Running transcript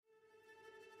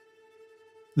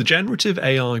The generative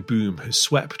AI boom has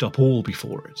swept up all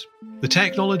before it. The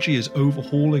technology is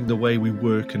overhauling the way we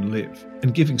work and live,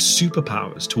 and giving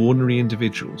superpowers to ordinary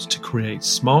individuals to create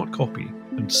smart copy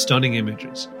and stunning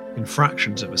images in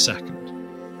fractions of a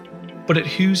second. But at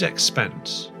whose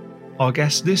expense? Our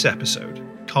guest this episode,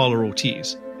 Carla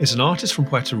Ortiz, is an artist from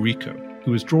Puerto Rico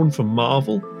who has drawn for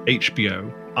Marvel,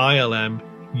 HBO, ILM,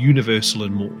 Universal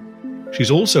and more. She's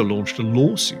also launched a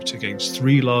lawsuit against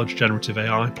 3 large generative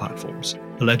AI platforms,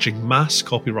 alleging mass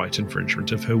copyright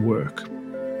infringement of her work.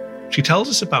 She tells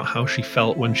us about how she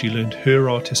felt when she learned her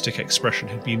artistic expression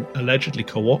had been allegedly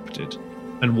co-opted,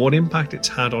 and what impact it's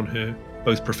had on her,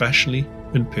 both professionally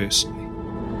and personally.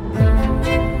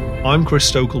 I'm Chris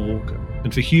Stokel-Walker,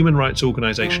 and for human rights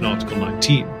organisation Article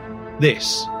 19,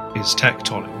 this is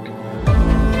Tectonic.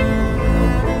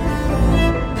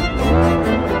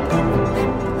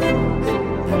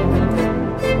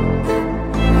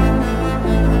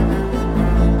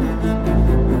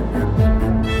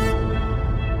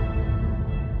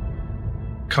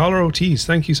 Carla Ortiz,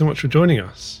 thank you so much for joining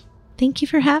us. Thank you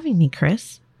for having me,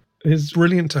 Chris. It's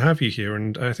brilliant to have you here,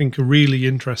 and I think a really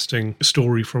interesting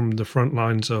story from the front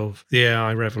lines of the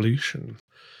AI revolution.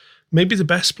 Maybe the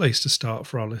best place to start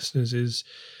for our listeners is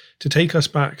to take us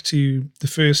back to the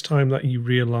first time that you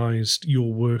realised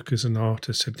your work as an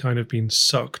artist had kind of been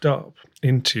sucked up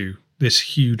into this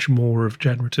huge maw of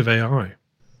generative AI.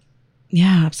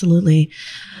 Yeah, absolutely.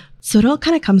 So it all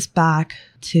kind of comes back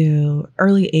to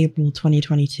early April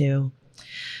 2022.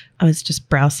 I was just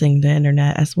browsing the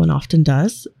internet, as one often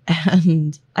does,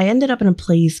 and I ended up in a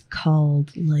place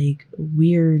called like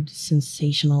Weird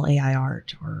Sensational AI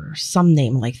Art or some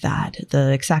name like that.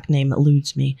 The exact name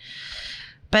eludes me.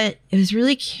 But it was a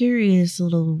really curious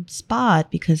little spot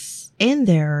because in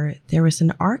there was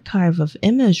an archive of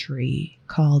imagery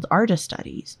called Artist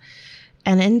Studies.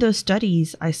 And in those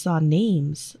studies, I saw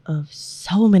names of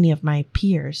so many of my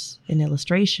peers in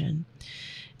illustration.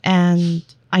 And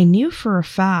I knew for a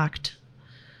fact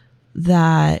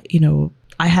that,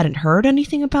 I hadn't heard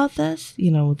anything about this.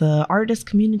 The artist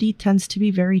community tends to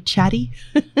be very chatty.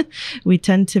 We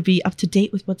tend to be up to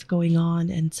date with what's going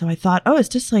on. And so I thought, it's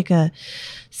just like a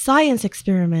science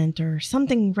experiment or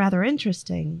something rather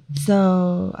interesting.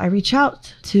 So I reached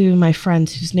out to my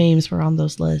friends whose names were on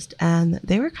those lists, and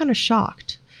they were kind of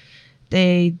shocked.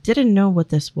 They didn't know what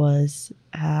this was,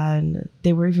 and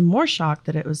they were even more shocked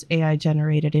that it was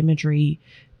AI-generated imagery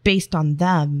based on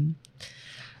them.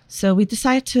 So we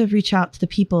decided to reach out to the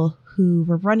people who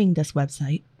were running this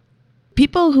website,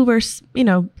 people who were,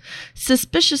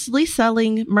 suspiciously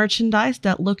selling merchandise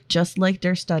that looked just like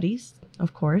their studies,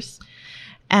 of course.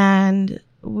 And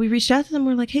we reached out to them.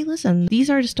 We're like, hey, listen, these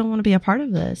artists don't want to be a part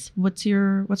of this. What's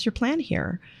your plan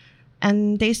here?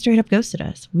 And they straight up ghosted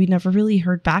us. We never really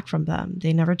heard back from them.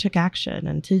 They never took action.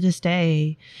 And to this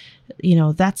day,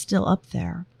 that's still up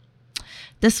there.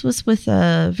 This was with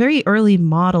a very early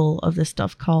model of this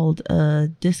stuff called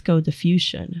disco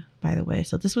diffusion, by the way.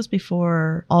 So this was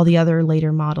before all the other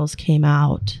later models came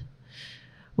out,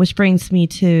 which brings me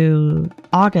to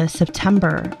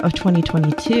September of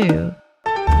 2022.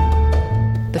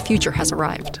 The future has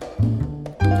arrived.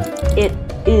 It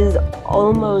is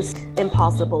almost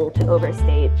impossible to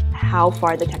overstate how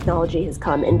far the technology has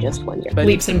come in just 1 year.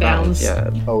 Leaps and bounds.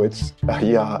 Yeah. Oh, it's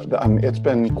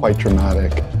been quite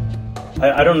dramatic.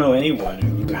 I don't know anyone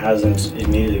who hasn't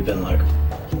immediately been like,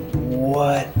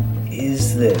 what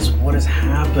is this? What is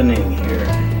happening here?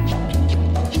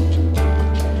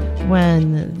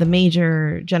 When the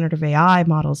major generative AI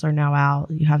models are now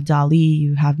out, you have DALL-E,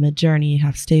 you have Midjourney, you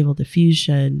have Stable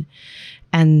Diffusion,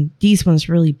 and these ones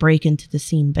really break into the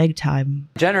scene big time.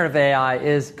 Generative AI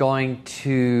is going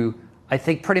to, I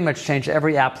think, pretty much change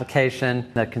every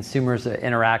application that consumers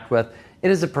interact with. It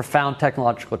is a profound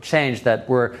technological change that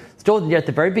we're still at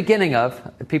the very beginning of.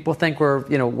 People think we're,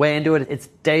 way into it. It's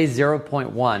day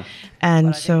 0.1.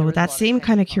 And so that same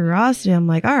kind of curiosity, I'm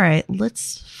like, all right,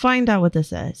 let's find out what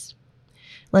this is.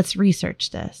 Let's research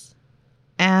this.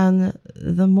 And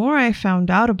the more I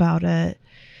found out about it,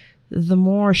 the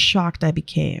more shocked I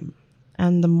became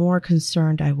and the more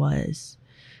concerned I was.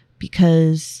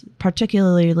 Because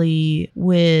particularly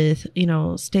with,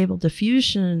 Stable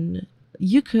Diffusion,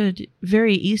 you could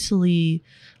very easily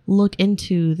look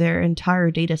into their entire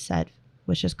data set,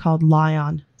 which is called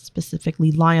LION,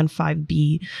 specifically LION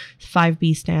 5B.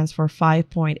 5B stands for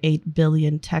 5.8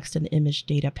 billion text and image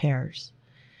data pairs.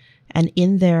 And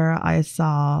in there, I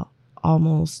saw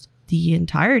almost the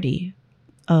entirety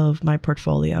of my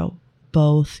portfolio,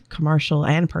 both commercial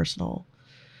and personal.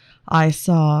 I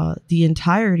saw the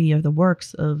entirety of the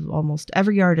works of almost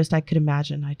every artist I could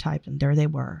imagine. I typed, and there they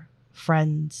were.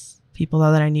 friends, people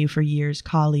that I knew for years,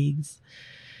 colleagues.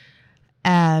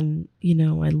 And,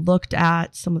 I looked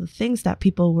at some of the things that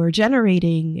people were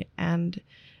generating, and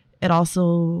it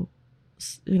also,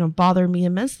 bothered me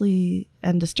immensely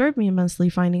and disturbed me immensely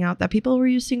finding out that people were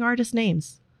using artist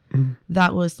names.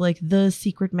 That was like the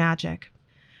secret magic.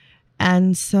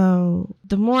 And so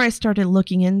the more I started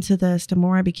looking into this, the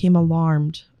more I became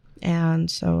alarmed. And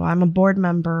so I'm a board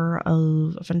member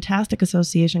of a fantastic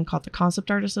association called the Concept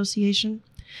Art Association.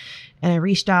 And I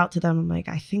reached out to them. I'm like,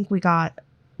 I think we got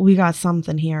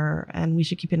something here and we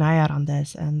should keep an eye out on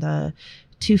this. And the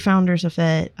two founders of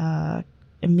it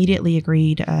immediately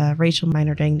agreed, Rachel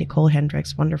Meinerding, Nicole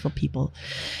Hendricks, wonderful people.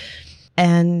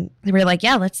 And they were like,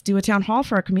 yeah, let's do a town hall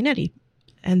for our community.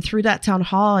 And through that town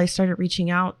hall, I started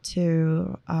reaching out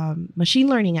to machine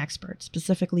learning experts,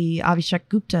 specifically Avishek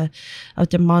Gupta of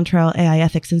the Montreal AI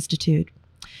Ethics Institute.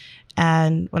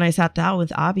 And when I sat down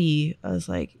with Avi, I was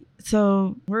like,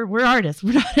 so we're artists,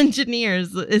 we're not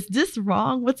engineers. Is this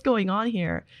wrong? What's going on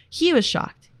here? He was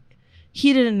shocked.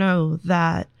 He didn't know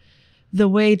that the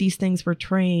way these things were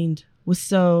trained was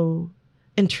so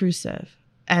intrusive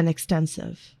and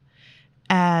extensive.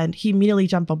 And he immediately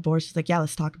jumped on board. She's like, yeah,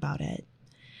 let's talk about it.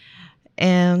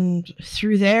 And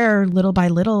through there, little by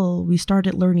little, we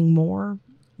started learning more.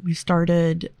 We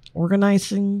started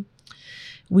organizing.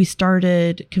 We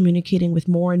started communicating with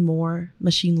more and more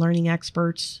machine learning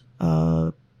experts,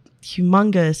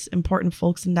 humongous, important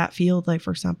folks in that field, like,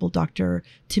 for example, Dr.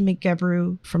 Timmy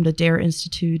Gebru from the DARE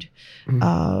Institute,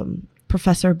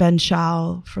 Professor Ben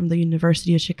Shao from the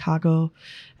University of Chicago,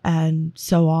 and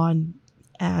so on.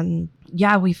 And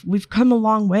yeah, we've come a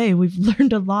long way. We've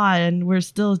learned a lot, and we're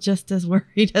still just as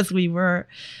worried as we were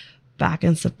back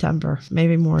in September,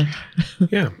 maybe more.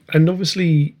 Yeah, and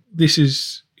obviously this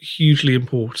is hugely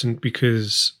important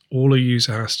because all a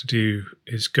user has to do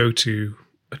is go to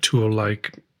a tool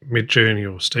like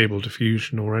Midjourney or Stable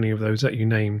Diffusion or any of those that you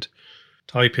named,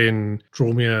 type in,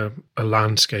 draw me a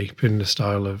landscape in the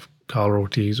style of Carl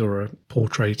Ortiz or a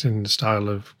portrait in the style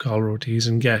of Carl Ortiz,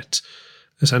 and get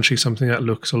essentially something that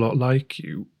looks a lot like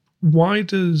you. Why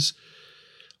does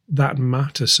that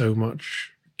matter so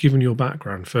much, given your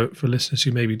background? For listeners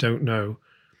who maybe don't know,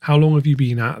 how long have you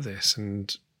been at this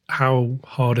and how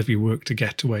hard have you worked to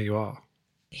get to where you are?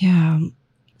 Yeah.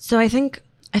 So I think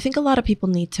a lot of people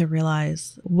need to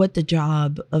realize what the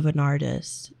job of an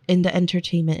artist in the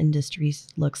entertainment industries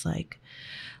looks like.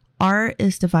 Art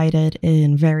is divided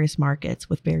in various markets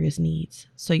with various needs.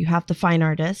 So you have the fine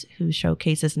artist who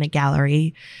showcases in a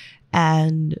gallery,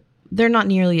 and they're not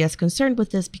nearly as concerned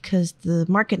with this because the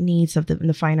market needs in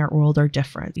the fine art world are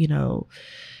different.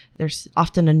 There's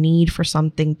often a need for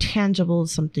something tangible,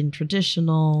 something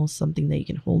traditional, something that you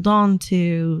can hold on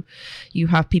to. You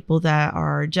have people that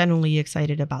are genuinely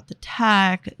excited about the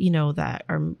tech, that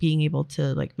are being able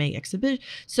to make exhibitions.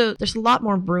 So there's a lot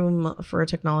more room for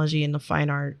technology in the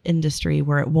fine art industry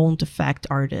where it won't affect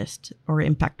artists or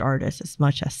impact artists as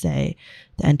much as, say,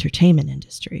 the entertainment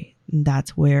industry. And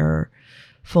that's where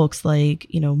folks like,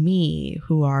 me,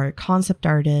 who are concept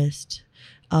artists,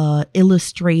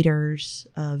 illustrators,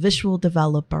 visual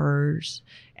developers,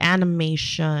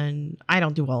 animation. I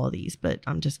don't do all of these, but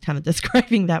I'm just kind of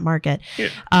describing that market. Yeah.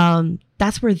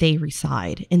 That's where they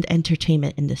reside in the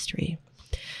entertainment industry.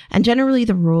 And generally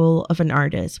the role of an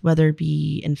artist, whether it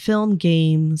be in film,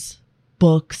 games,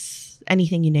 books,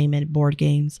 anything you name it, board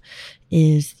games,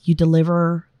 is you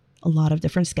deliver a lot of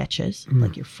different sketches,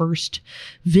 like your first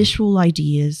visual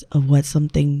ideas of what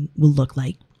something will look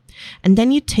like. And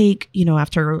then you take,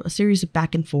 after a series of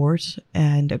back and forth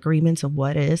and agreements of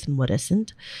what is and what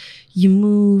isn't, you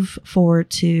move forward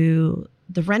to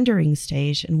the rendering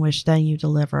stage, in which then you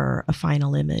deliver a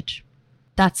final image.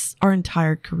 That's our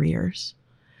entire careers.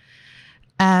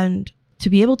 And to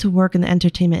be able to work in the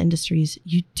entertainment industries,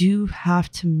 you do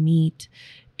have to meet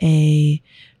a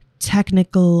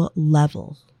technical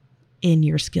level in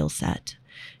your skill set.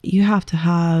 You have to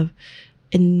have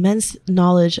immense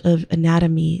knowledge of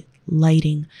anatomy,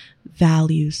 lighting,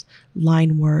 values,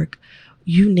 line work,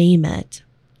 you name it.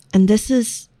 And this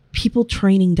is people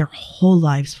training their whole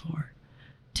lives for,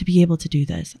 to be able to do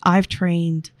this. I've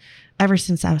trained ever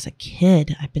since I was a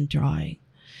kid. I've been drawing.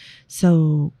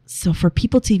 So for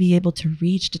people to be able to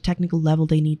reach the technical level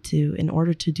they need to in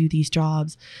order to do these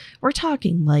jobs, we're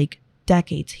talking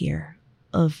decades here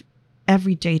of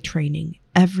everyday training,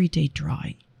 everyday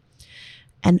drawing.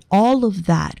 And all of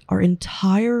that, our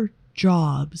entire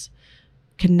jobs,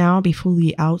 can now be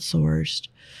fully outsourced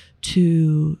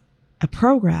to a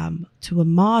program, to a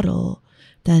model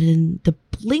that in the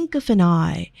blink of an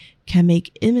eye can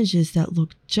make images that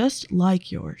look just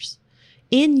like yours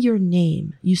in your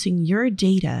name, using your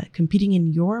data, competing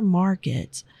in your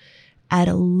market at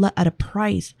a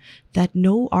price that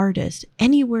no artist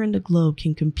anywhere in the globe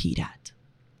can compete at.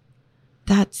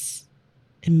 That's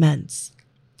immense.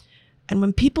 And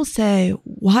when people say,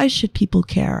 why should people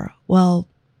care? Well,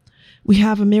 we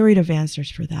have a myriad of answers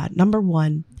for that. Number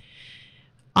one,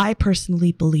 I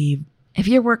personally believe if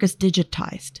your work is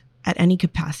digitized at any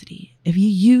capacity, if you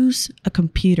use a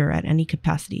computer at any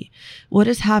capacity, what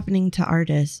is happening to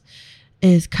artists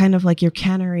is kind of like your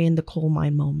canary in the coal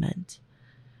mine moment.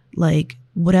 Like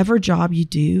whatever job you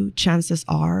do, chances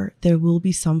are there will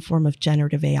be some form of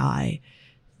generative AI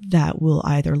that will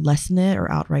either lessen it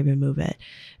or outright remove it.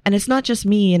 And it's not just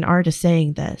me, an artist,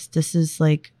 saying this. This is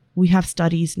like, we have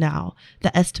studies now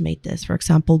that estimate this. For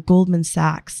example, Goldman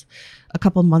Sachs a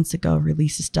couple months ago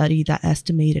released a study that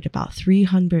estimated about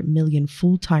 300 million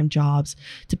full-time jobs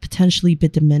to potentially be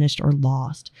diminished or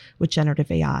lost with generative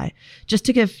AI. Just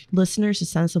to give listeners a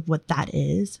sense of what that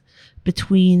is,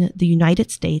 between the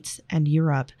United States and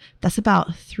Europe, that's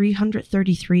about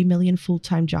 333 million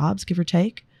full-time jobs, give or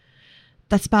take.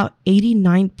 That's about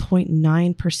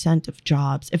 89.9% of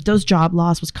jobs. If those job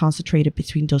loss was concentrated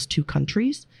between those two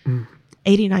countries,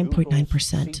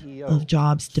 89.9% of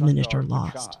jobs diminished or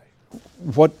lost.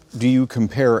 What do you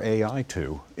compare AI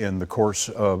to in the course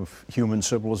of human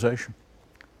civilization?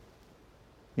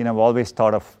 You know, I've always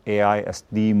thought of AI as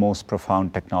the most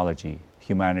profound technology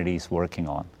humanity is working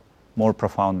on, more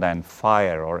profound than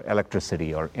fire or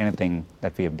electricity or anything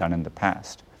that we have done in the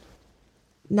past.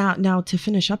 Now, to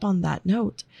finish up on that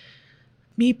note,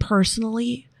 me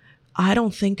personally, I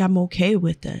don't think I'm okay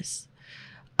with this.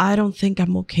 I don't think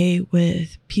I'm okay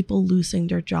with people losing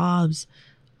their jobs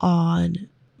on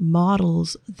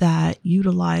models that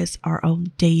utilize our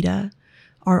own data,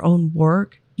 our own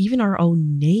work, even our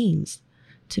own names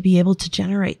to be able to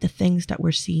generate the things that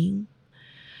we're seeing.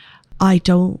 I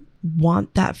don't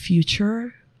want that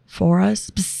future for us,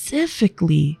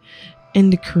 specifically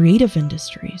in the creative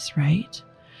industries, right?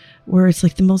 Where it's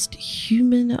like the most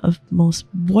human of most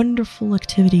wonderful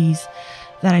activities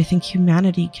that I think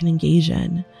humanity can engage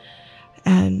in.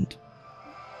 And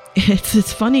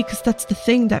it's funny because that's the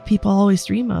thing that people always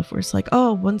dream of, where it's like,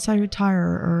 oh, once I retire,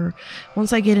 or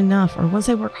once I get enough, or once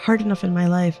I work hard enough in my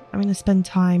life, I'm going to spend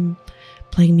time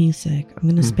playing music. I'm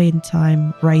going to spend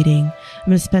time writing. I'm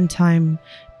going to spend time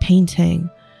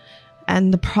painting.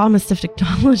 And the promise of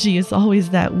technology is always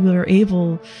that we're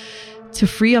able to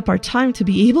free up our time to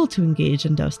be able to engage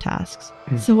in those tasks.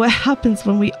 So what happens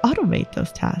when we automate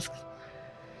those tasks?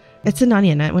 It's an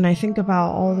onion. When I think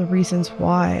about all the reasons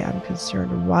why I'm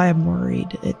concerned or why I'm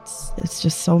worried, it's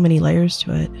just so many layers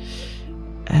to it.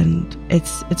 And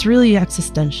it's really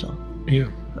existential. Yeah.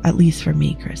 At least for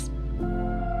me, Chris.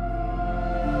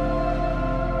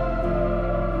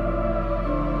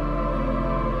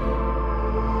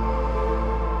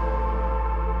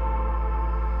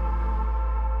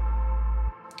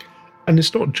 And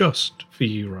it's not just for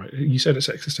you, right? You said it's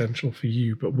existential for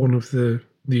you, but one of the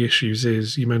issues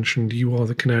is, you mentioned you are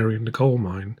the canary in the coal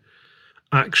mine.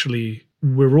 Actually,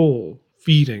 we're all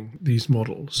feeding these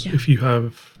models. Yeah. If you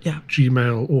have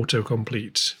Gmail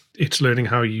autocomplete, it's learning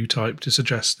how you type to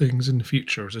suggest things in the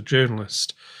future. As a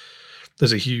journalist,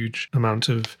 there's a huge amount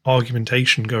of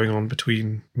argumentation going on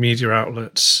between media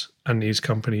outlets and these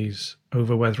companies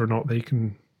over whether or not they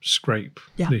can scrape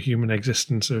the human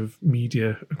existence of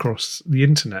media across the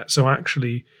internet. So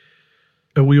actually,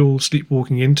 are we all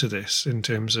sleepwalking into this in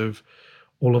terms of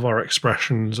all of our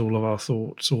expressions, all of our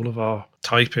thoughts, all of our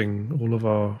typing, all of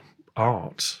our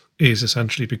art is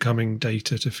essentially becoming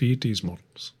data to feed these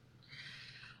models?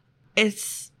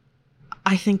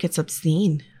 I think it's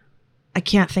obscene. I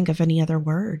can't think of any other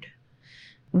word.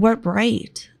 What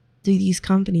right do these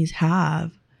companies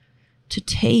have to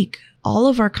take all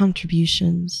of our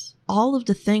contributions, all of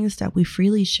the things that we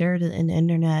freely shared in the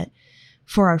internet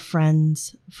for our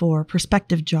friends, for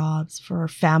prospective jobs, for our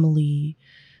family,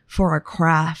 for our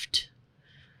craft,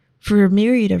 for a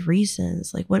myriad of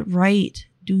reasons? Like, what right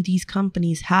do these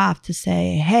companies have to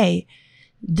say, hey,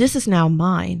 this is now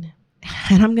mine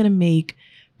and I'm going to make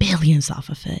billions off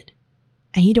of it?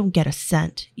 And you don't get a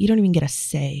cent. You don't even get a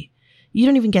say. You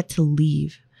don't even get to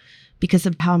leave because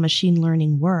of how machine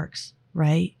learning works,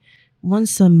 right?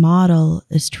 Once a model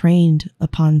is trained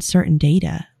upon certain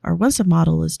data, or once a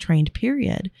model is trained,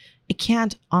 period, it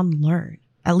can't unlearn,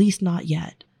 at least not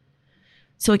yet.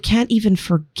 So it can't even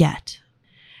forget.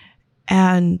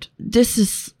 And this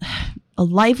is a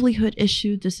livelihood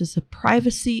issue. This is a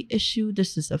privacy issue.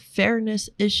 This is a fairness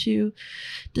issue.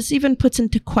 This even puts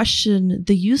into question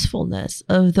the usefulness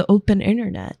of the open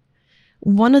internet.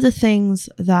 One of the things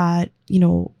that,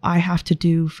 I have to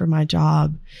do for my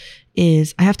job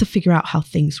is I have to figure out how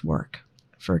things work.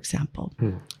 For example,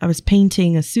 I was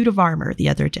painting a suit of armor the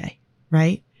other day,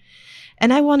 right?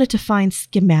 And I wanted to find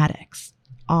schematics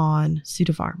on suit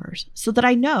of armors so that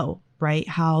I know, right,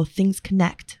 how things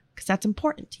connect, because that's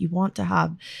important. You want to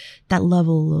have that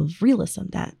level of realism,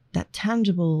 that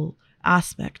tangible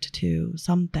aspect to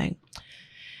something.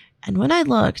 And when I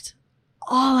looked,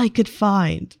 all I could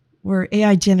find were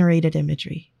AI generated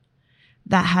imagery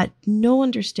that had no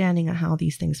understanding of how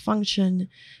these things function,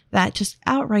 that just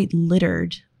outright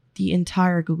littered the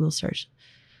entire Google search.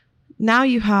 Now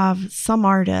you have some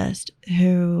artist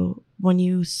who, when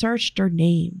you search their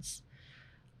names,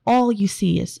 all you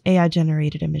see is AI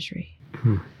generated imagery.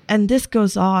 And this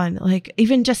goes on, like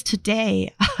even just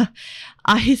today,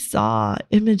 I saw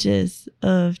images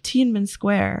of Tiananmen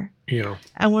Square. Yeah.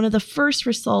 And one of the first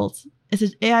results is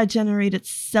an AI generated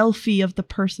selfie of the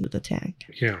person with the tank.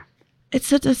 Yeah.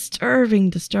 It's a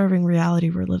disturbing reality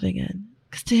we're living in,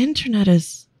 because the internet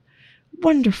is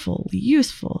wonderful,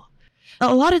 useful.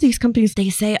 A lot of these companies, they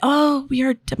say, oh, we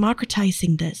are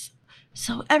democratizing this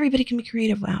so everybody can be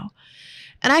creative now.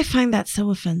 And I find that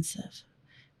so offensive,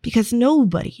 because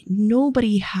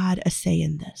nobody had a say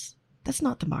in this. That's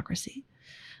not democracy.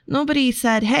 Nobody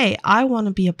said, hey, I want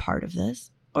to be a part of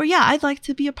this. Or yeah, I'd like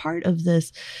to be a part of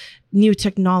this new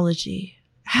technology.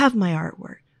 Have my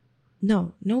artwork.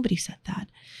 No, nobody said that.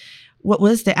 What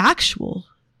was the actual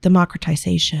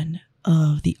democratization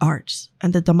of the arts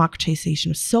and the democratization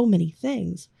of so many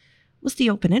things was the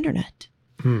open internet.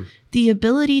 The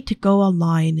ability to go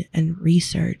online and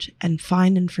research and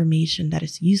find information that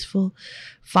is useful,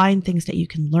 find things that you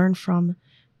can learn from.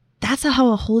 That's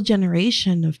how a whole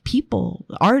generation of people,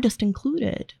 artists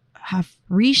included, have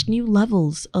reached new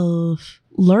levels of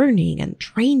learning and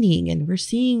training. And we're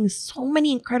seeing so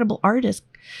many incredible artists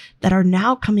that are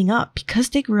now coming up because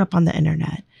they grew up on the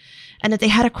internet. And if they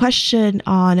had a question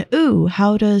on,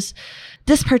 how does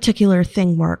this particular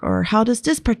thing work? Or how does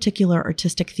this particular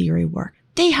artistic theory work?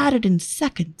 They had it in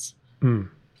seconds.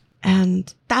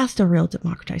 And that's the real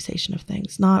democratization of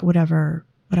things, not whatever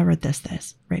this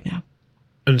is right now.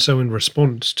 And so in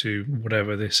response to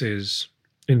whatever this is,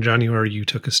 in January, you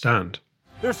took a stand.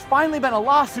 There's finally been a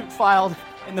lawsuit filed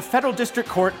in the Federal District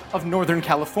Court of Northern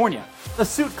California. The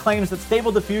suit claims that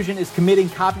Stable Diffusion is committing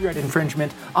copyright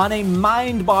infringement on a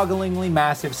mind-bogglingly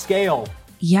massive scale.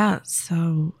 Yeah,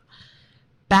 so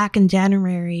back in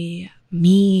January,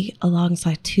 me,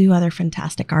 alongside two other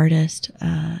fantastic artists,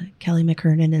 Kelly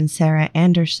McKernan and Sarah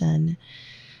Anderson,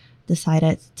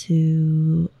 decided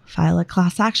to file a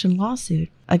class action lawsuit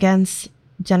against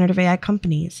generative AI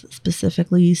companies,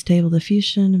 specifically Stable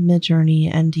Diffusion,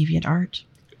 Midjourney, and DeviantArt.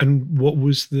 And what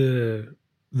was the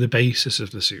basis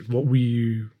of the suit? What were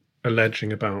you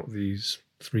alleging about these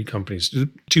three companies?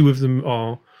 Two of them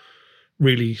are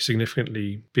really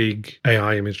significantly big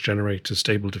AI image generators,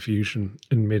 Stable Diffusion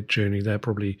and Midjourney. They're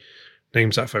probably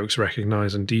names that folks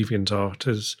recognize, and DeviantArt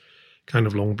has kind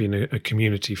of long been a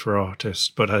community for artists,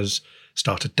 but has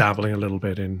started dabbling a little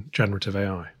bit in generative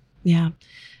AI. Yeah.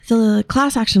 So the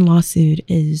class action lawsuit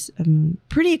is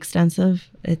pretty extensive.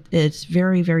 It's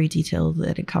very, very detailed.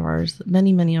 It covers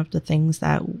many of the things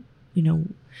that,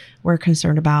 we're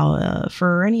concerned about.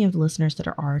 For any of the listeners that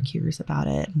are curious about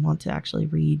it and want to actually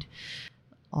read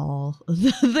all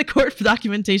the court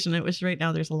documentation, which right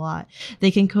now there's a lot,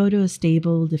 they can go to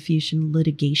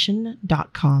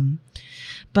stablediffusionlitigation.com.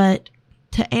 But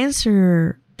to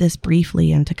answer this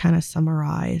briefly and to kind of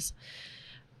summarize,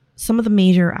 some of the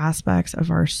major aspects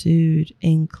of our suit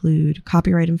include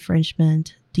copyright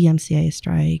infringement, DMCA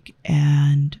strike,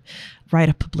 and right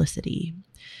of publicity.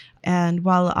 And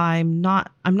while I'm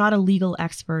not a legal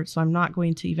expert, so I'm not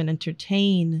going to even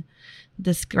entertain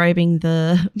describing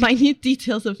the minute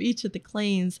details of each of the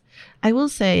claims, I will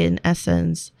say in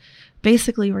essence,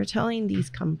 basically we're telling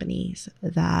these companies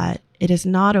that it is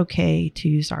not okay to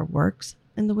use our works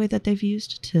in the way that they've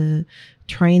used to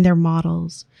train their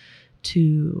models,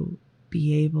 to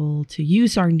be able to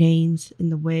use our names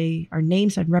and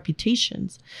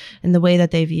reputations in the way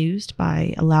that they've used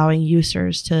by allowing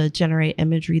users to generate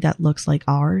imagery that looks like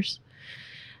ours.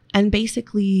 And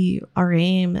basically our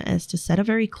aim is to set a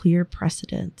very clear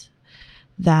precedent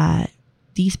that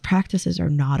these practices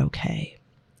are not okay.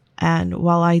 And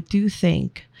while I do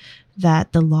think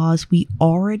that the laws we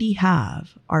already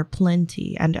have are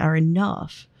plenty and are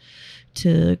enough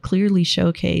to clearly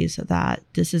showcase that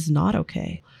this is not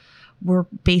okay, we're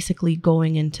basically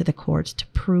going into the courts to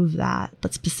prove that,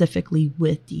 but specifically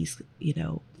with these,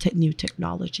 new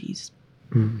technologies.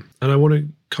 And I want to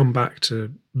come back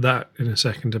to that in a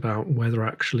second about whether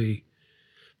actually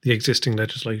the existing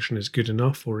legislation is good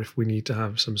enough or if we need to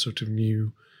have some sort of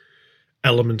new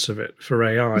elements of it for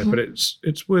AI. But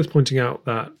it's worth pointing out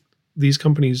that these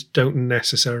companies don't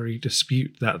necessarily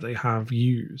dispute that they have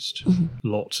used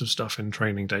lots of stuff in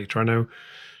training data. I know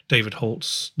David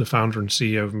Holtz, the founder and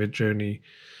CEO of Midjourney,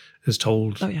 has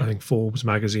told, I think, Forbes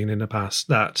magazine in the past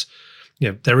that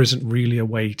there isn't really a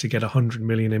way to get 100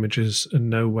 million images and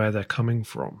know where they're coming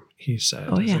from, he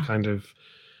said, as a kind of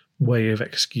way of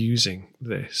excusing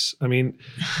this. I mean,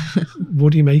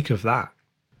 what do you make of that?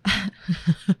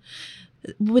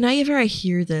 Whenever I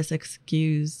hear this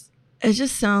excuse, it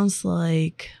just sounds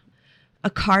like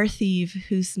a car thief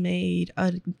who's made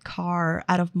a car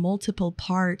out of multiple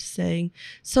parts saying,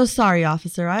 "So sorry,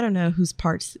 officer, I don't know whose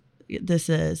parts this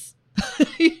is."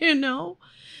 You know?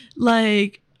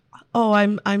 Like, "Oh,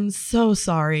 I'm so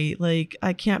sorry. Like,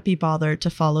 I can't be bothered to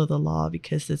follow the law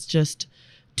because it's just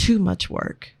too much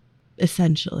work,"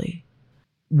 essentially.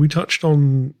 We touched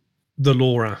on the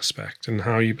law aspect and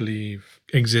how you believe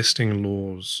existing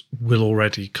laws will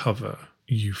already cover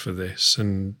you for this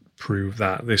and prove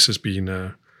that this has been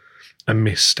a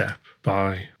misstep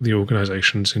by the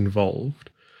organizations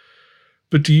involved.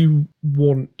 But do you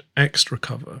want extra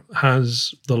cover?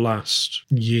 Has the last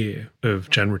year of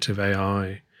generative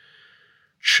AI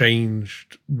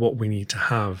changed what we need to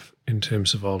have in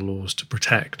terms of our laws to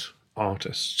protect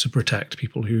artists, to protect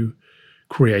people who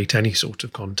create any sort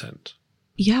of content?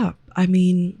 Yeah, I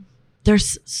mean,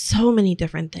 there's so many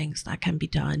different things that can be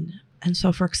done. And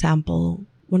so, for example,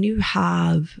 when you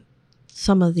have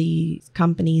some of these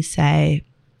companies say,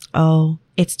 "Oh,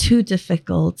 it's too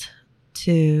difficult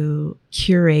to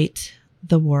curate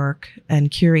the work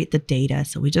and curate the data,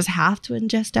 so we just have to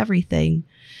ingest everything,"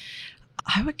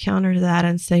 I would counter that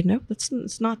and say, no,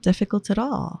 it's not difficult at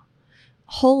all.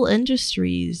 Whole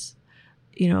industries,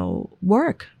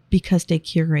 work because they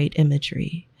curate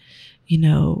imagery.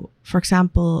 For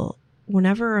example,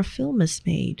 whenever a film is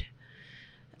made,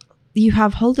 you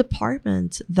have whole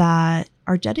departments that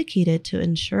are dedicated to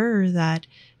ensure that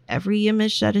every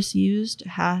image that is used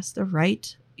has the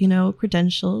right,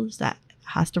 credentials, that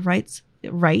has the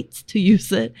rights to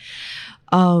use it.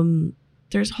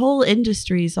 There's whole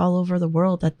industries all over the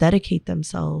world that dedicate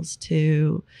themselves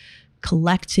to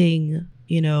collecting,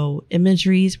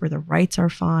 imageries where the rights are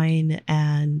fine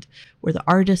and where the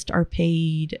artists are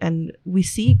paid. And we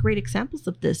see great examples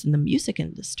of this in the music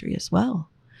industry as well.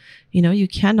 You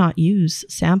cannot use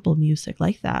sample music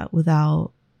like that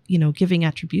without, giving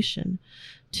attribution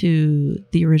to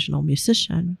the original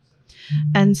musician.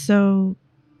 And so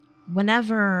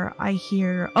whenever I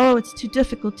hear, "Oh, it's too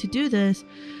difficult to do this,"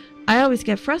 I always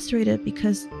get frustrated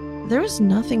because there's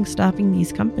nothing stopping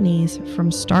these companies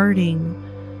from starting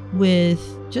with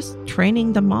just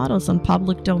training the models on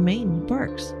public domain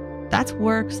works. That's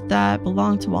works that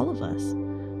belong to all of us.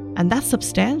 And that's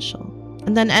substantial.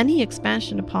 And then any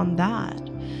expansion upon that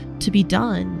to be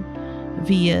done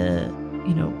via,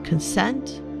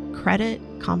 consent, credit,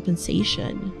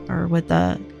 compensation, or with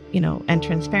the, and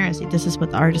transparency. This is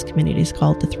what the artist community is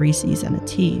called, the 3 C's and a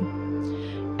T.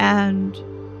 And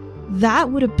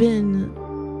that would have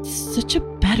been such a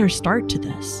better start to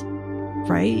this,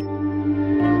 right?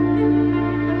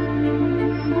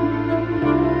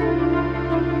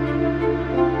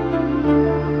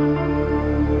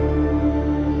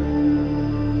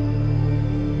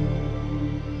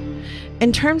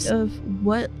 In terms of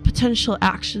what potential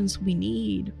actions we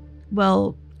need,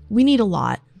 well, we need a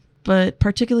lot, but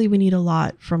particularly we need a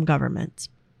lot from governments.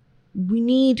 We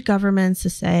need governments to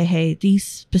say, hey, these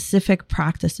specific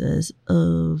practices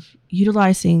of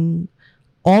utilizing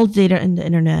all data in the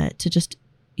internet to just,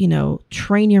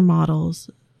 train your models,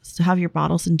 to have your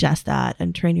models ingest that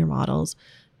and train your models,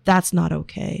 that's not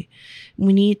okay.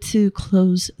 We need to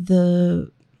close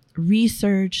the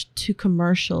research to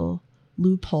commercial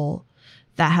loophole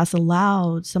that has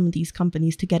allowed some of these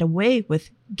companies to get away with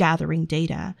gathering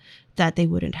data that they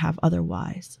wouldn't have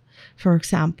otherwise. For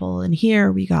example, and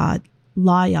here we got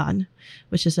Lion,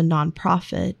 which is a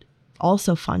nonprofit,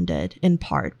 also funded in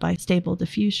part by Stable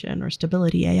Diffusion or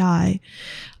Stability AI,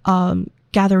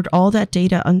 gathered all that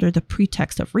data under the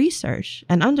pretext of research.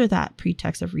 And under that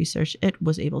pretext of research, it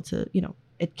was able to,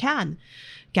 it can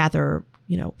gather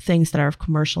things that are of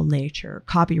commercial nature,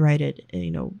 copyrighted,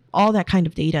 all that kind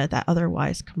of data that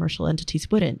otherwise commercial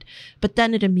entities wouldn't. But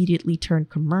then it immediately turned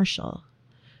commercial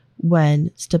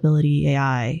when Stability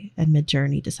AI and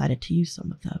Midjourney decided to use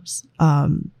some of those,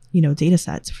 data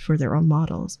sets for their own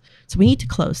models. So we need to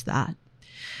close that.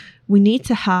 We need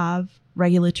to have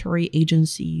regulatory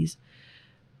agencies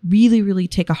really, really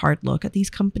take a hard look at these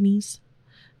companies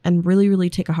and really, really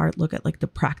take a hard look at the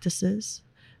practices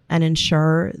and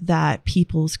ensure that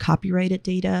people's copyrighted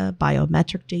data,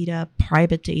 biometric data,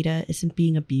 private data isn't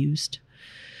being abused.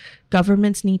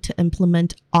 Governments need to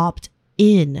implement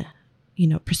opt-in,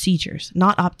 procedures,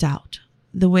 not opt-out.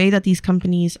 The way that these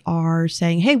companies are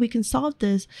saying, hey, we can solve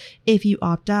this if you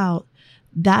opt out,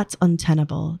 that's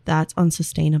untenable. That's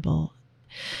unsustainable.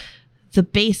 The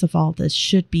base of all this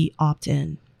should be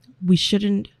opt-in. We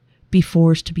shouldn't be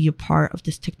forced to be a part of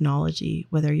this technology,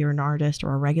 whether you're an artist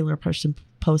or a regular person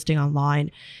posting online.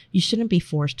 You shouldn't be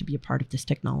forced to be a part of this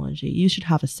technology. You should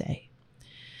have a say.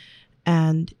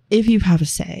 And if you have a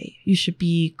say, you should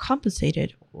be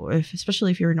compensated,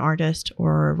 especially if you're an artist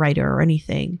or a writer or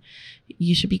anything,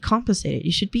 you should be compensated.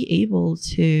 You should be able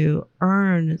to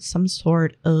earn some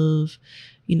sort of,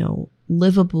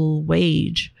 livable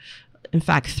wage, in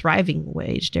fact, thriving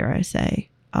wage, dare I say,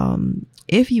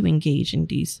 if you engage in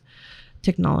these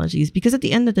technologies. Because at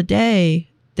the end of the day,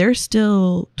 they're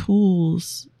still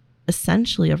tools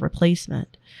essentially of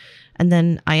replacement. And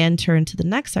then I enter into the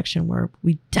next section where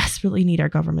we desperately need our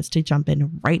governments to jump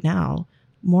in right now.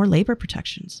 More labor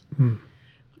protections.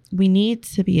 We need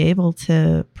to be able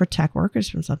to protect workers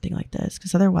from something like this,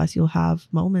 because otherwise you'll have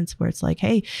moments where it's like,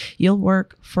 hey, you'll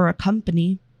work for a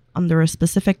company under a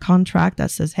specific contract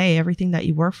that says, hey, everything that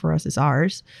you work for us is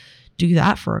ours. Do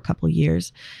that for a couple of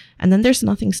years. And then there's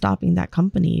nothing stopping that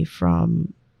company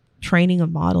from training a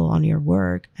model on your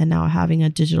work and now having a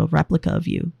digital replica of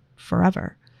you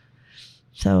forever.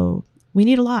 So we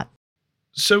need a lot.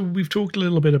 So we've talked a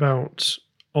little bit about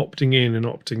opting in and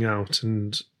opting out,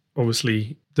 and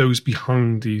obviously those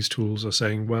behind these tools are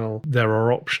saying, well, there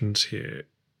are options here.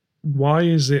 Why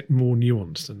is it more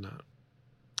nuanced than that?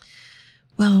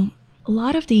 Well, a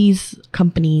lot of these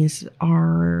companies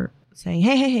are saying,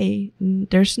 hey,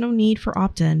 there's no need for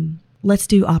opt-in. Let's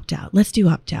do opt-out. Let's do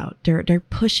opt-out. They're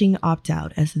pushing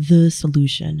opt-out as the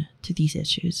solution to these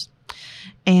issues.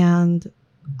 And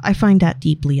I find that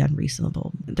deeply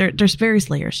unreasonable. There's various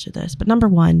layers to this. But number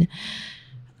one,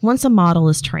 once a model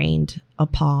is trained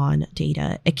upon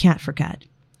data, it can't forget.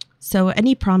 So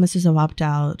any promises of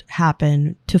opt-out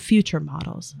happen to future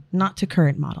models, not to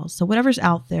current models. So whatever's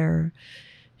out there,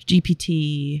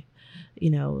 GPT,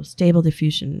 stable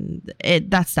diffusion,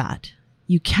 that's that.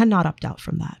 You cannot opt out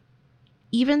from that.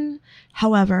 Even,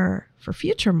 however, for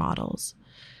future models,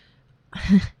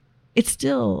 it's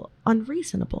still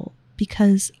unreasonable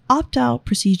because opt-out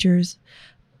procedures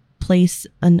place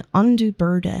an undue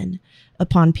burden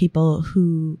upon people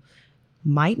who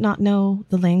might not know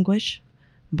the language,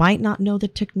 might not know the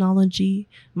technology,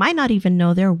 might not even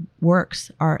know their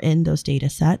works are in those data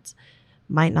sets,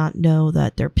 might not know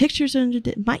that their pictures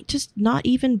might just not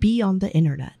even be on the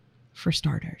internet, for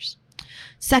starters.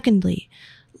 Secondly,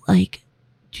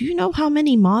 do you know how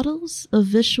many models of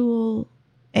visual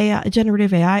AI,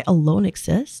 generative AI alone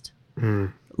exist?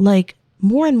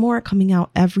 More and more are coming out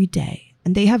every day,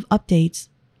 and they have updates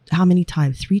how many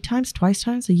times? 3 times, twice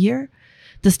times a year?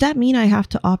 Does that mean I have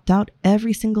to opt out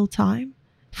every single time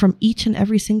from each and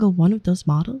every single one of those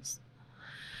models?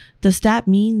 Does that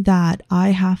mean that I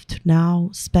have to now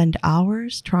spend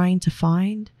hours trying to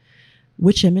find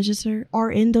which images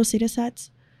are in those data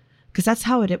sets? Because that's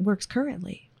how it works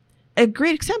currently. A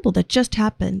great example that just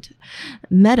happened,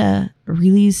 Meta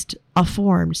released a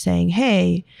form saying,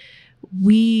 hey,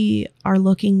 we are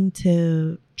looking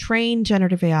to train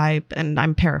generative AI, and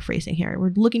I'm paraphrasing here.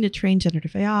 We're looking to train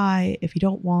generative AI. If you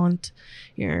don't want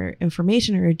your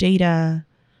information or your data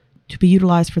to be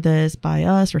utilized for this by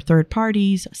us or third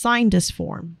parties, sign this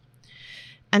form.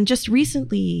 And just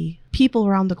recently, people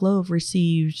around the globe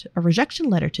received a rejection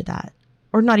letter to that,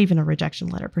 or not even a rejection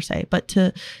letter per se, but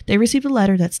they received a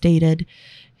letter that stated,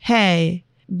 hey,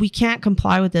 we can't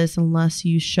comply with this unless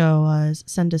you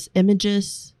send us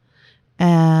images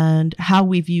and how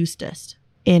we've used this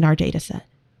in our data set.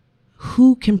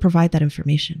 Who can provide that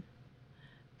information?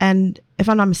 And if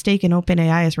I'm not mistaken,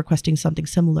 OpenAI is requesting something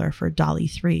similar for DALL-E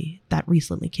 3 that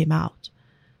recently came out.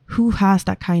 Who has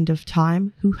that kind of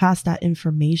time? Who has that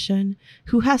information?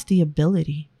 Who has the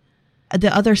ability?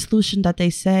 The other solution that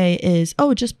they say is,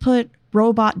 just put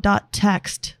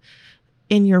robot.txt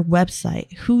in your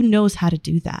website. Who knows how to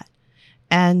do that?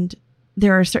 And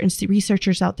there are certain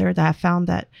researchers out there that have found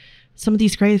that some of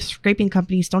these scraping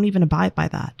companies don't even abide by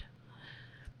that.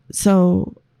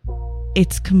 So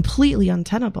it's completely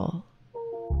untenable.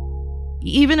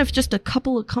 Even if just a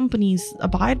couple of companies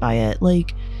abide by it,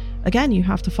 again, you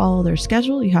have to follow their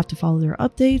schedule, you have to follow their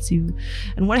updates.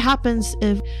 And what happens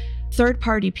if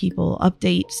third-party people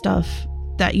update stuff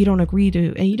that you don't agree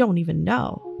to and you don't even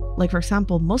know? For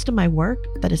example, most of my work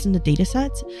that is in the data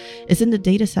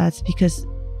sets because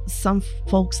some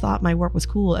folks thought my work was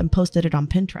cool and posted it on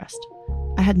Pinterest.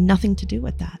 I had nothing to do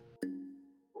with that.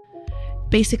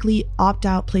 Basically,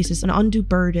 opt-out places an undue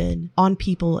burden on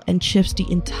people and shifts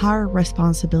the entire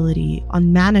responsibility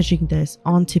on managing this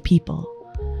onto people.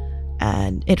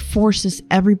 And it forces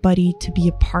everybody to be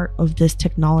a part of this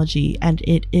technology, and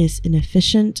it is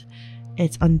inefficient,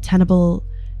 it's untenable,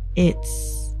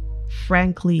 it's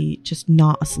frankly just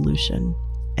not a solution.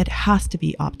 It has to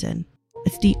be opt-in.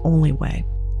 It's the only way.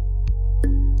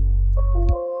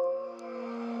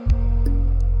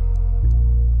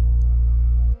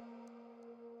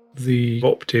 The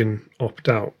opt-in,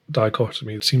 opt-out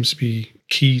dichotomy seems to be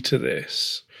key to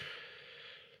this.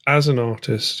 As an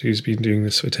artist who's been doing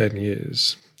this for 10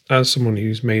 years, as someone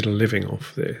who's made a living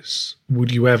off this,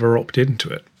 would you ever opt into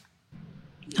it?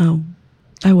 No,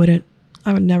 I wouldn't.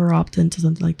 I would never opt into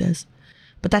something like this.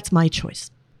 But that's my choice.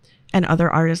 And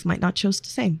other artists might not choose the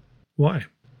same. Why?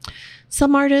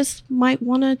 Some artists might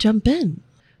want to jump in,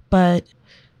 but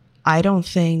I don't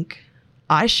think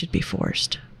I should be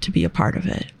forced to be a part of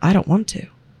it. I don't want to.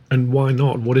 And why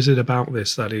not? What is it about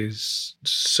this that is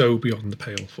so beyond the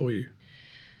pale for you?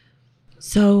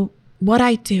 So what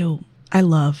I do, I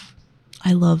love.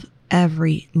 I love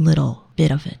every little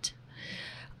bit of it.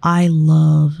 I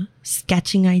love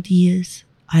sketching ideas.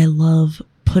 I love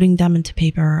putting them into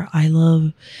paper. I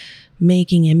love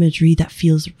making imagery that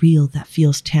feels real, that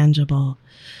feels tangible,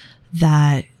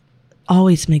 that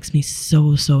always makes me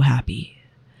so, so happy.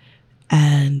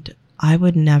 And I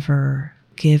would never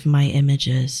give my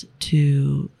images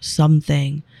to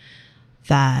something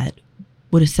that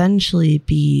would essentially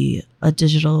be a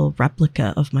digital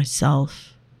replica of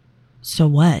myself. So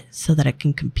what? So that it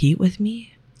can compete with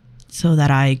me? So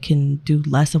that I can do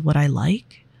less of what I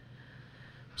like?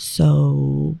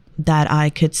 So that I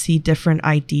could see different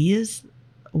ideas?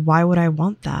 Why would I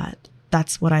want that?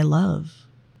 That's what I love.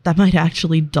 That might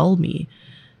actually dull me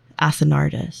as an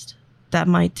artist. That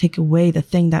might take away the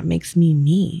thing that makes me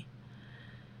me.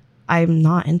 I'm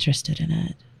not interested in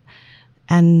it.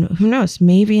 And who knows,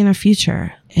 maybe in the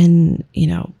future,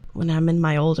 when I'm in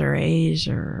my older age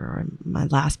or my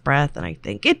last breath, and I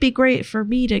think it'd be great for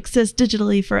me to exist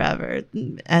digitally forever,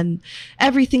 and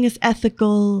everything is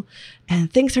ethical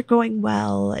and things are going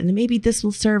well, and maybe this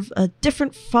will serve a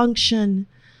different function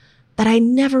that I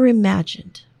never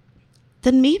imagined,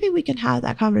 then maybe we can have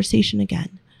that conversation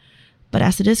again. But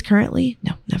as it is currently,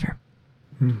 no, never.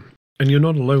 And you're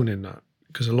not alone in that,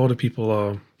 because a lot of people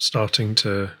are starting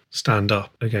to stand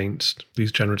up against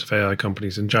these generative AI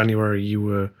companies. In January, you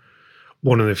were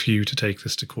one of the few to take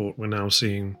this to court. We're now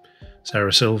seeing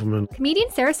Sarah Silverman. Comedian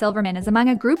Sarah Silverman is among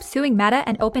a group suing Meta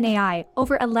and OpenAI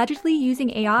over allegedly using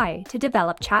AI to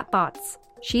develop chatbots.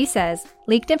 She says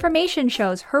leaked information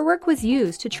shows her work was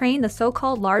used to train the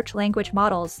so-called large language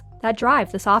models that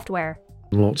drive the software.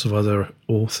 Lots of other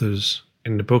authors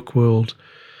in the book world,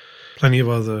 plenty of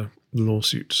other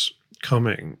lawsuits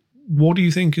coming. What do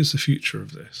you think is the future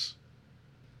of this?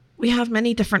 We have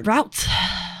many different routes,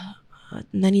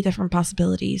 many different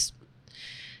possibilities.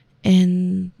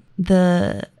 In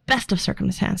the best of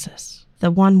circumstances,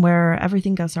 the one where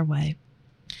everything goes our way,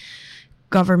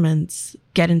 governments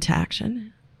get into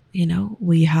action.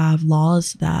 We have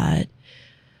laws that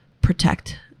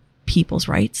protect people's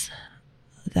rights,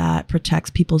 that protects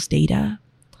people's data.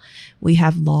 We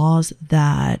have laws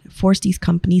that force these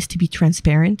companies to be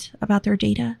transparent about their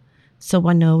data, so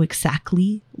one knows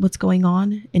exactly what's going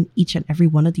on in each and every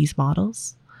one of these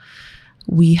models.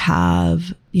 We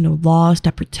have, laws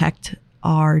that protect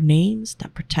our names,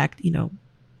 that protect,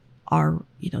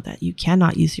 that you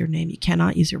cannot use your name, you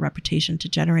cannot use your reputation to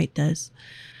generate this.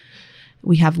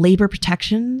 We have labor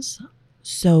protections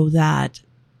so that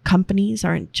companies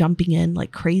aren't jumping in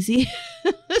like crazy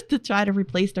to try to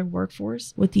replace their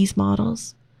workforce with these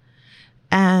models.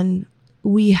 And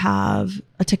we have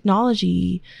a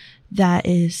technology that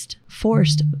is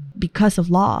forced because of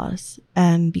laws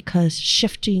and because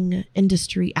shifting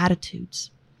industry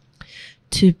attitudes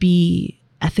to be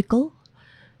ethical,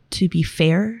 to be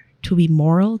fair, to be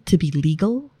moral, to be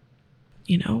legal,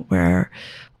 where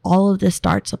all of this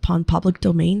starts upon public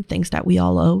domain, things that we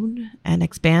all own, and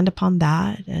expand upon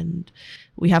that. And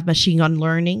we have machine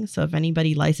learning. So if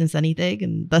anybody licenses anything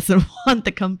and doesn't want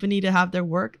the company to have their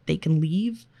work, they can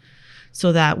leave.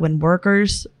 So that when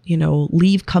workers,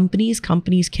 leave companies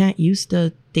can't use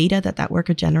the data that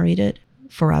worker generated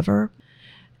forever.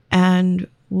 And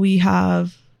we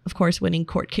have, of course, winning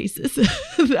court cases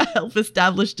that help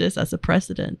establish this as a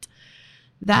precedent.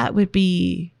 That would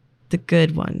be the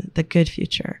good one, the good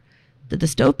future. The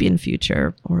dystopian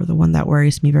future, or the one that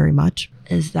worries me very much,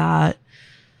 is that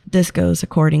this goes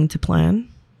according to plan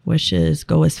which is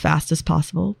go as fast as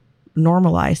possible,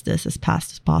 normalize this as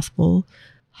fast as possible,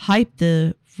 hype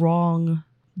the wrong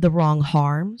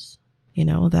harms,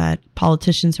 that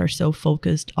politicians are so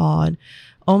focused on,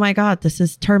 oh my God, this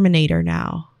is Terminator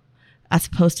now, as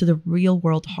opposed to the real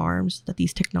world harms that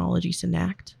these technologies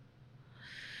enact.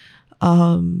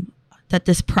 That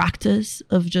this practice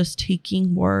of just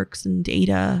taking works and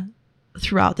data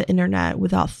throughout the internet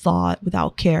without thought,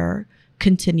 without care,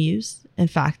 continues, in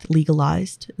fact,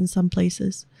 legalized in some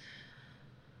places.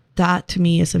 That to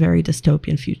me is a very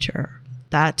dystopian future.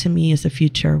 That to me is a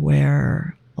future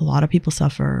where a lot of people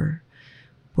suffer,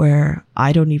 where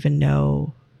I don't even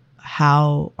know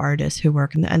how artists who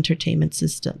work in the entertainment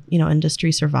system,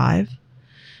 industry survive,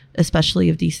 especially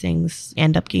if these things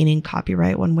end up gaining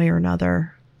copyright one way or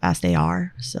another, as they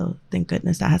are. So thank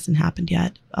goodness that hasn't happened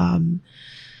yet.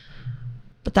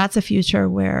 But that's a future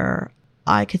where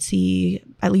I could see,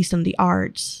 at least in the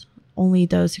arts, only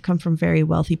those who come from very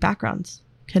wealthy backgrounds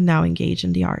can now engage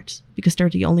in the arts because they're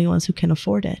the only ones who can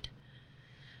afford it.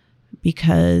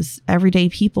 Because everyday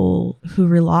people who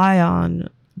rely on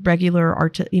regular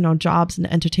art, jobs in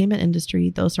the entertainment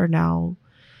industry, those are now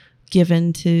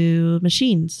given to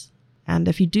machines. And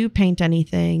if you do paint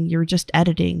anything, you're just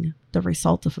editing the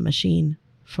result of a machine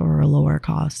for a lower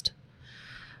cost.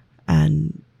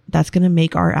 And that's going to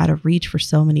make art out of reach for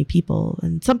so many people.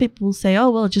 And some people will say, oh,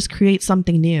 well, just create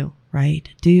something new, right?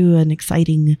 Do an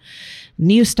exciting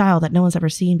new style that no one's ever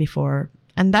seen before.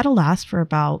 And that'll last for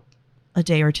about a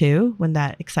day or two when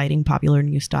that exciting, popular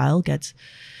new style gets,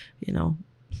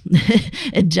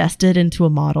 ingested into a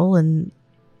model. And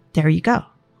there you go.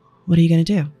 What are you going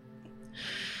to do?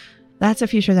 That's a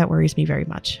future that worries me very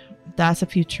much. That's a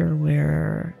future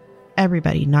where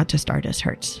everybody, not just artists,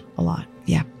 hurts a lot.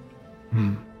 Yeah.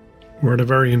 We're at a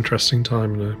very interesting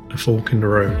time and a fork in the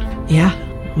road. Yeah,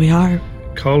 we are.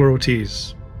 Carla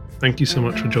Ortiz, thank you so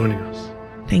much for joining us.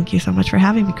 Thank you so much for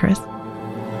having me, Chris.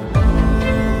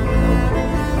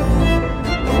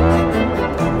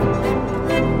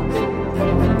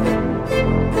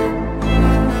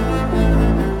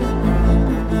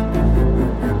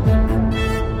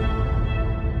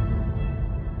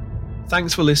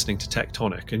 Thanks for listening to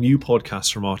Tectonic, a new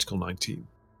podcast from Article 19.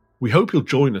 We hope you'll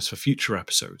join us for future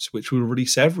episodes, which we'll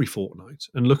release every fortnight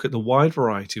and look at the wide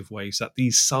variety of ways that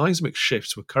these seismic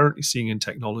shifts we're currently seeing in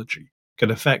technology can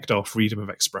affect our freedom of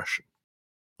expression.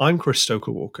 I'm Chris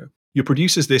Stoker-Walker. Your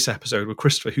producers this episode were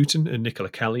Christopher Hooton and Nicola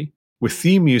Kelly, with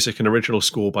theme music and original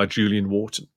score by Julian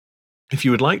Wharton. If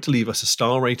you would like to leave us a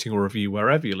star rating or review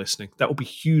wherever you're listening, that would be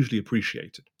hugely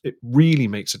appreciated. It really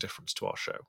makes a difference to our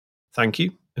show. Thank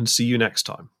you, and see you next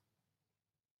time.